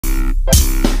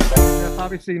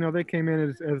Obviously, they came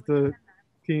in as the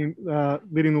team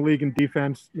leading the league in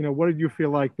defense. What did you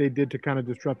feel like they did to kind of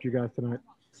disrupt you guys tonight?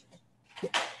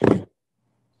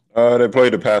 They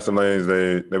played the passing lanes.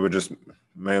 They were just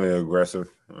mainly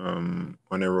aggressive on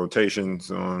their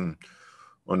rotations, on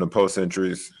the post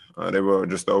entries. They were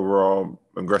just the overall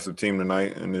aggressive team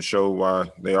tonight, and it showed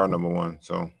why they are number one.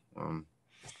 So,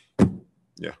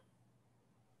 yeah.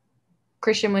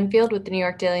 Christian Winfield with the New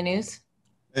York Daily News.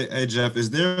 Hey, Jeff, is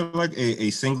there like a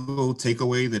single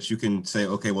takeaway that you can say,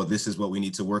 okay, well, this is what we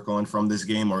need to work on from this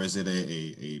game, or is it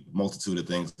a multitude of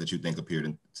things that you think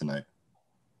appeared tonight?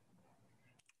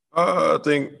 I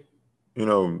think,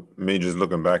 me just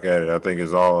looking back at it, I think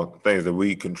it's all things that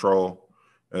we control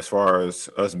as far as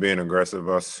us being aggressive,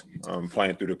 us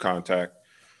playing through the contact,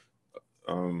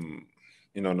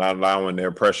 not allowing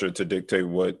their pressure to dictate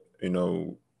what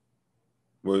we're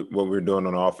doing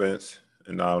on offense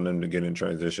and allowing them to get in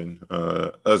transition.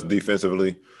 Us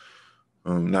defensively,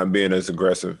 not being as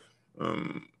aggressive.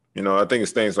 I think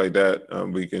it's things like that.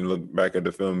 We can look back at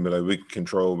the film and be like, we can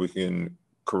control, we can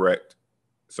correct.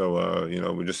 So,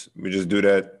 we just do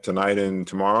that tonight and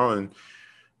tomorrow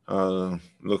and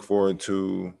look forward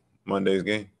to Monday's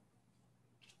game.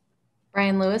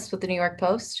 Brian Lewis with the New York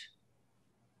Post.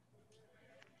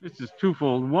 This is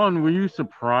twofold. One, were you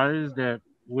surprised at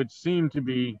what seemed to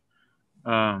be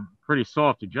pretty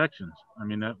soft ejections? I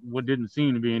mean, what didn't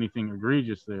seem to be anything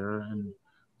egregious there. And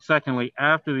secondly,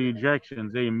 after the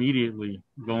ejections, they immediately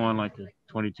go on like a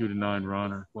 22-9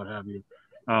 run or what have you.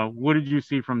 What did you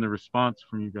see from the response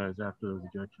from you guys after those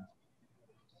ejections?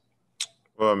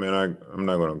 Well, I mean, I'm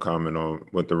not going to comment on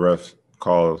what the refs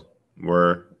calls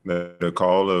were. The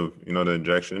call of, the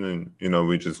ejection, and,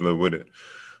 we just live with it.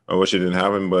 I wish it didn't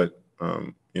happen, but,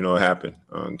 it happened.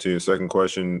 To your second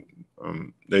question,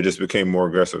 they just became more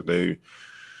aggressive. They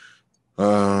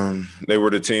were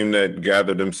the team that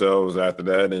gathered themselves after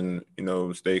that and,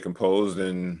 stayed composed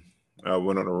and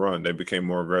went on a run. They became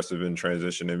more aggressive in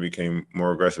transition. They became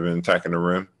more aggressive in attacking the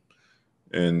rim.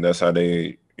 And that's how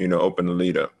they, opened the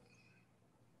lead up.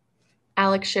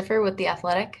 Alex Schiffer with The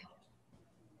Athletic.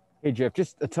 Hey, Jeff,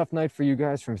 just a tough night for you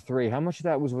guys from three. How much of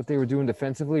that was what they were doing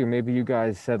defensively, or maybe you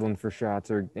guys settling for shots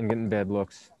and getting bad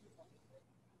looks?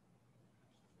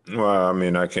 Well, I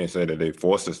mean, I can't say that they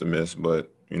forced us to miss,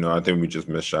 but, I think we just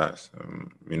missed shots.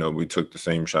 We took the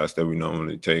same shots that we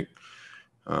normally take.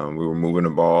 We were moving the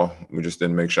ball. We just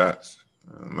didn't make shots.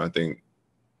 I think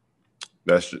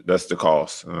that's the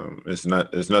cost. It's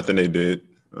nothing they did.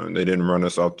 They didn't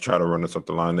try to run us off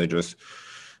the line. They just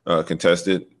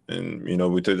contested. And,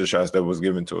 we took the shots that was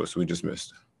given to us. We just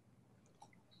missed.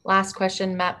 Last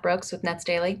question, Matt Brooks with Nets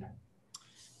Daily.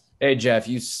 Hey, Jeff,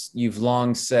 you've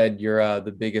long said you're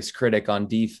the biggest critic on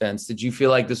defense. Did you feel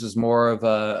like this was more of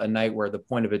a night where the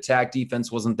point of attack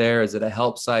defense wasn't there? Is it a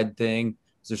help side thing?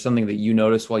 Is there something that you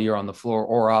noticed while you're on the floor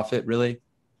or off it, really?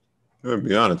 To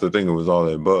be honest, I think it was all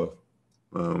the above.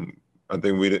 I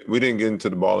think we didn't get into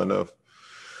the ball enough.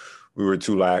 We were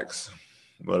too lax.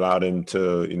 We allowed them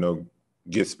to,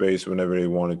 get space whenever they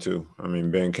wanted to. I mean,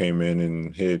 Ben came in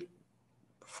and hit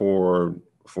four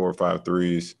or five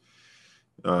threes.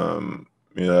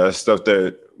 That's stuff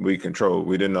that we control.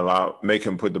 We didn't make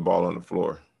him put the ball on the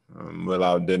floor. We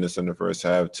allowed Dennis in the first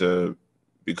half to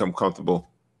become comfortable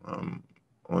on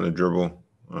the dribble.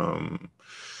 I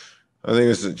think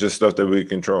it's just stuff that we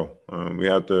control. We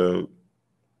have to,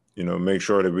 make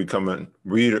sure that we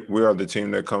are the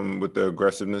team that come with the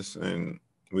aggressiveness, and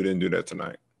we didn't do that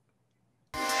tonight.